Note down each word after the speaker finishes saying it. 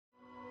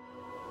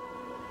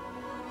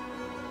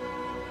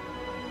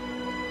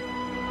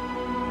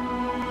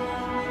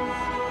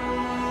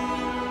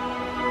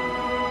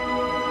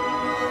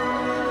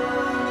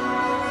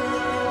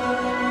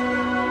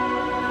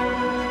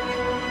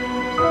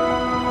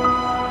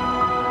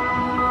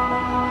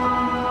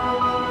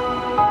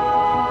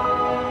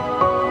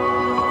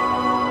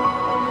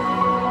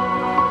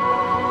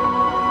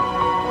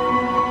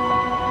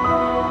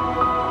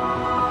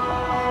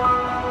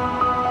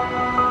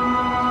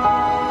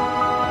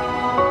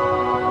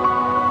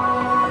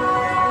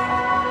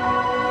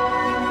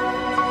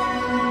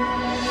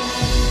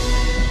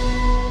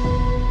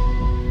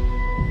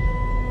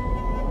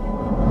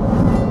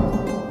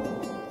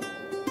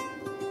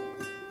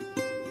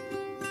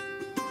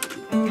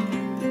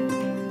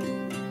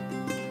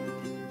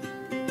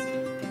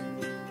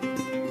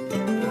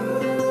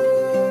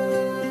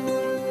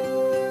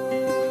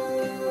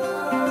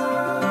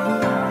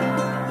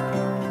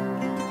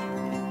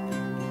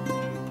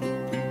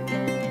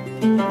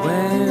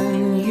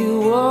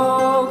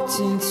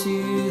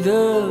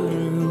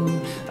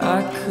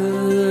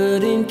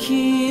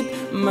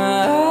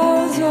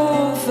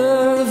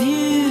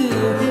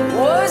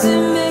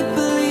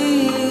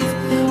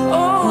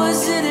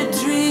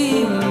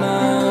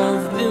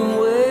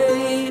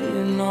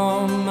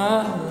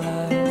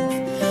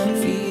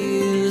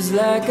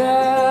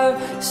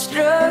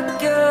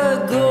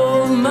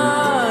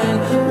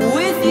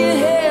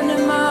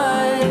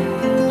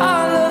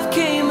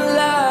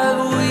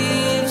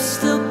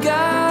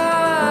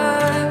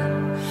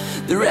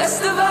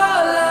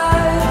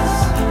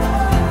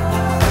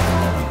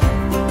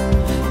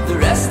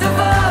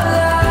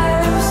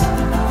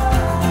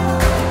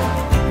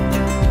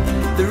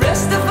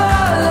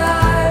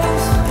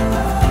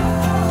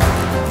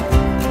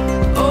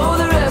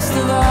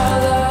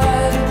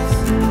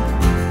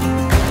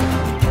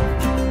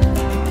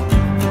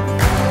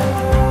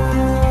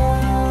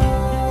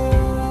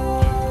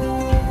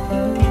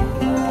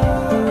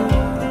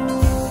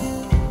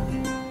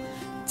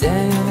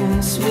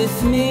Dance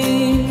with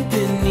me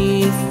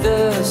beneath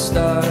the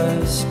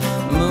stars,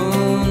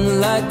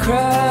 moonlight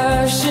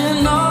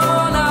crashing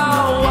on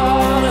our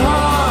wild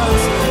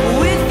hearts.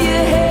 With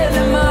your head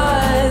in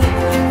mine,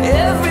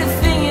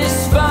 everything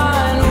is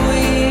fine.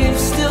 We've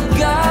still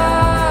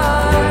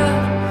got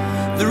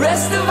the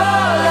rest of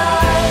our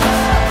lives,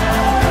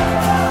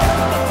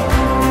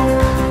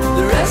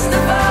 the rest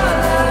of our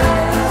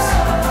lives,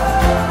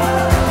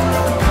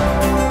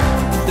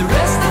 the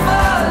rest of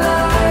our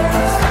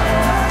lives,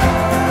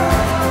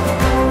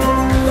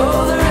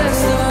 oh, the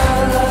rest of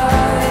our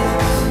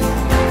lives.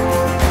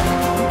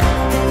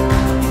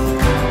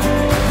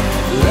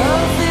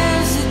 Love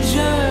is a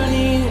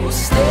journey, we'll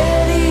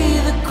steady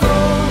the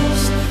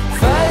course,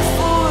 fight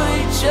for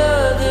each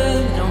other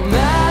no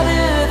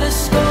matter the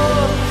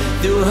score.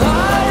 Through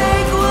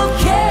heartache we'll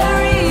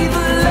carry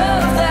the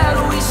love that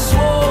we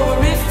swore.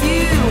 If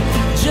you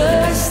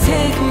just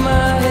take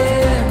my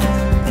hand,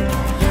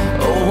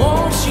 oh,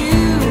 won't you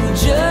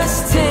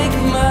just take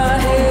my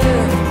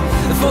hand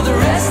for the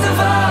rest of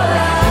our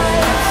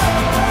lives,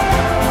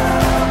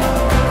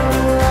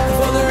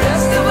 for the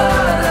rest of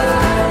our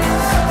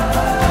lives,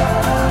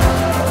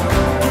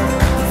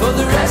 for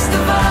the rest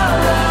of our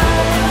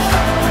lives,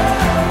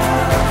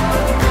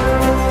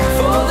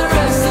 for the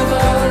rest of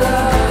our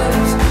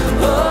lives.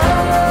 Oh,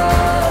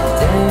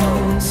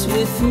 dance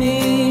with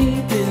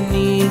me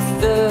beneath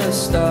the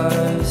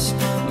stars,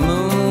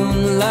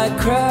 moonlight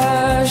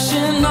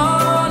crashing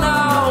on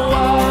our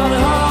wild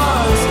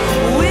hearts.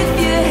 With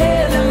your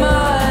head in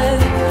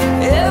mine,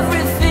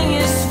 everything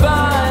is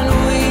fine.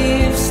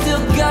 We've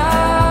still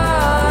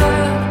got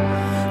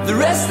the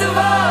rest of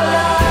our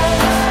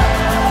lives,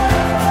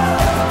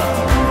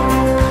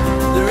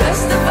 the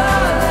rest of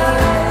our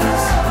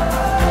lives.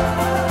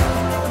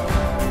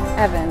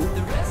 Evan,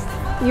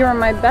 you are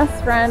my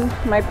best friend,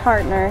 my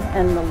partner,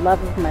 and the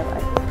love of my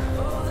life.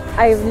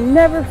 I've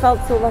never felt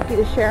so lucky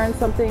to share in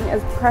something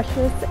as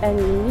precious and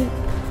unique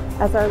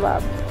as our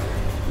love.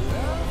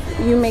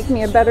 You make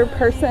me a better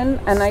person,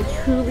 and I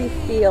truly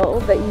feel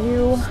that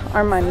you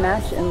are my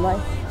match in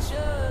life.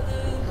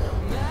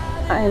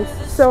 I am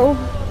so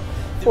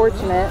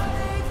fortunate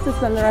to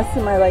spend the rest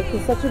of my life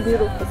with such a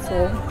beautiful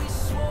soul.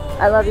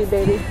 I love you,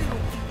 baby.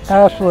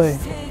 Ashley,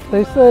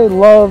 they say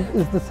love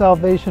is the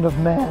salvation of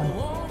man.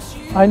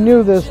 I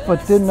knew this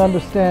but didn't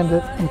understand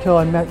it until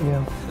I met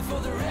you.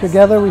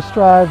 Together we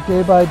strive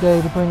day by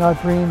day to bring our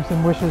dreams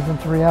and wishes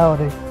into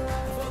reality.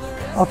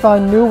 I'll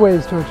find new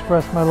ways to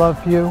express my love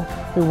for you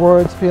through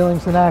words,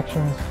 feelings, and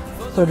actions,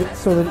 so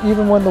that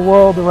even when the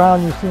world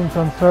around you seems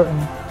uncertain,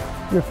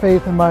 your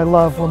faith in my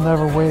love will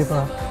never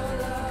waver.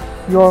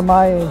 You're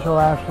my angel,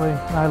 Ashley,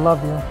 and I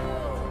love you.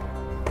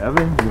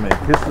 Evan, you may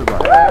kiss the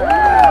bride.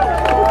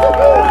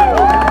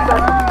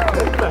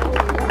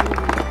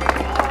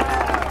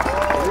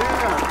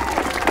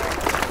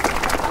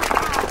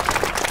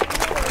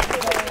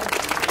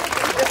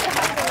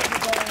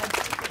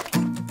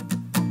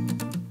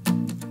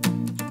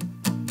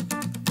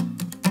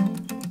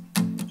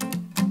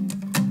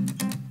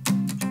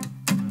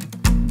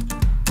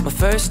 My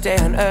first day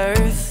on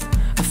Earth,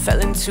 I fell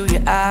into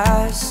your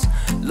eyes.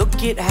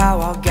 Look at how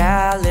our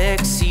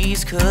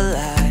galaxies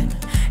collide.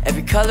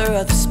 Every color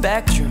of the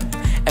spectrum,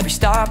 every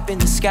star up in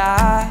the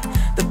sky,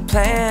 the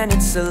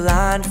planets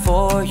aligned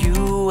for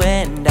you.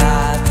 And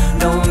I've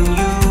known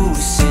you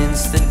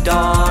since the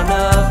dawn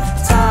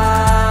of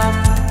time,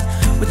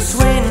 with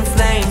twin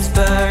flames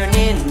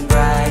burning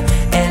bright.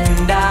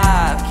 And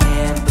I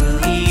can't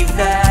believe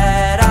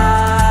that I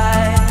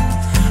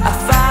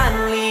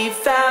finally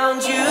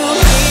found you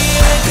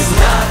here. 'Cause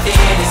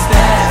nothing is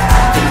better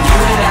than you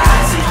and I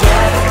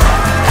together.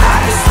 I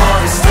just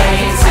wanna stay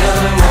till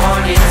the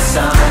morning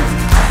sun,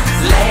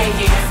 lay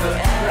here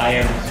forever. I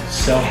am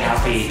so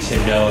happy to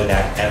know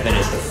that Evan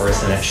is the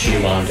person that she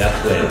wound up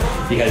with,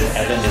 because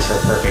Evan is her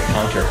perfect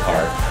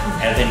counterpart.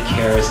 Evan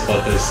cares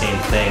about those same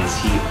things.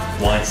 He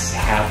wants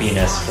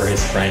happiness for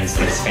his friends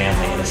and his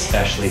family, and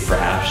especially for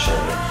Ashley.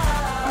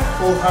 I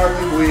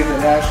wholeheartedly believe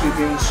that Ashley,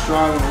 being the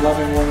strong and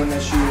loving woman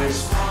that she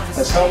is,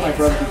 has helped my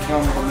brother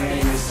become the man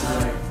he is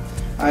today.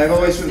 I have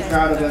always been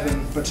proud of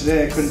Evan, but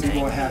today I couldn't be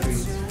more happy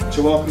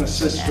to welcome a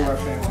sister to our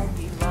family.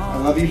 I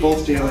love you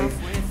both dearly,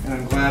 and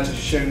I'm glad to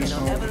share this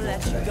moment with you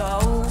today.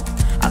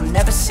 I'll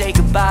never say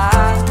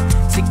goodbye,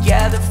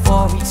 together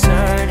for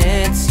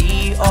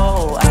eternity.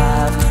 Oh,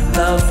 I've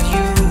loved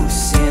you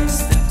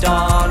since the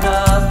dawn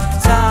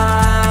of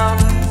time,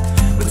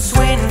 with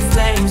twin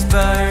flames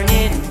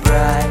burning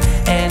bright.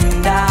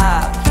 And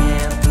I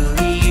can't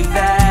believe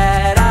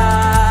that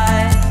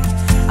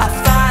I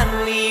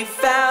finally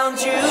found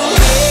you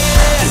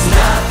here. 'Cause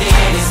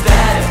nothing is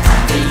better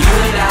than you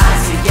and I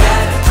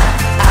together.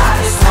 I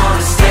just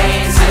wanna stay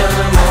until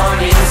the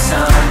morning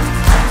sun,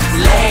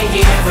 lay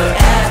here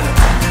forever,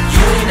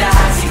 you and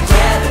I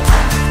together.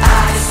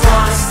 I just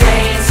wanna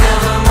stay until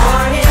the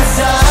morning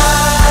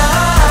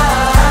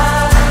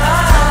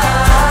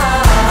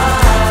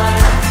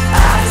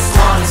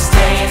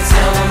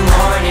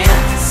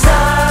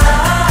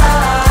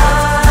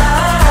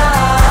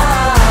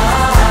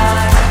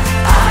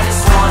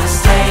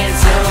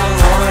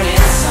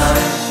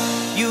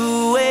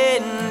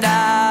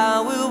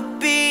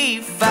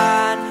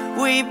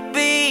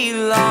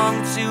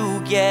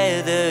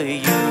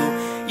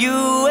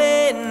You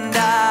and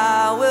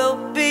I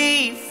will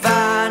be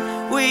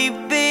fine. We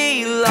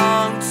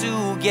belong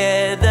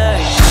together.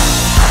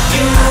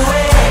 You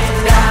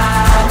and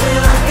I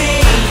will be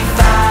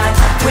fine.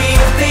 We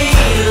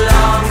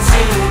belong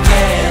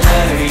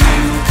together.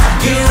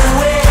 You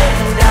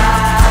and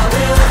I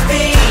will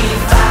be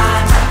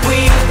fine. We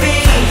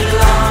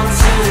belong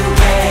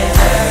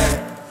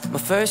together. My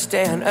first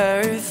day on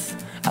earth,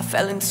 I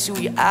fell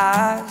into your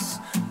eyes.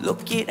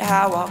 Look at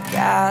how our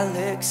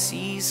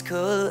galaxies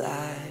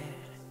collide.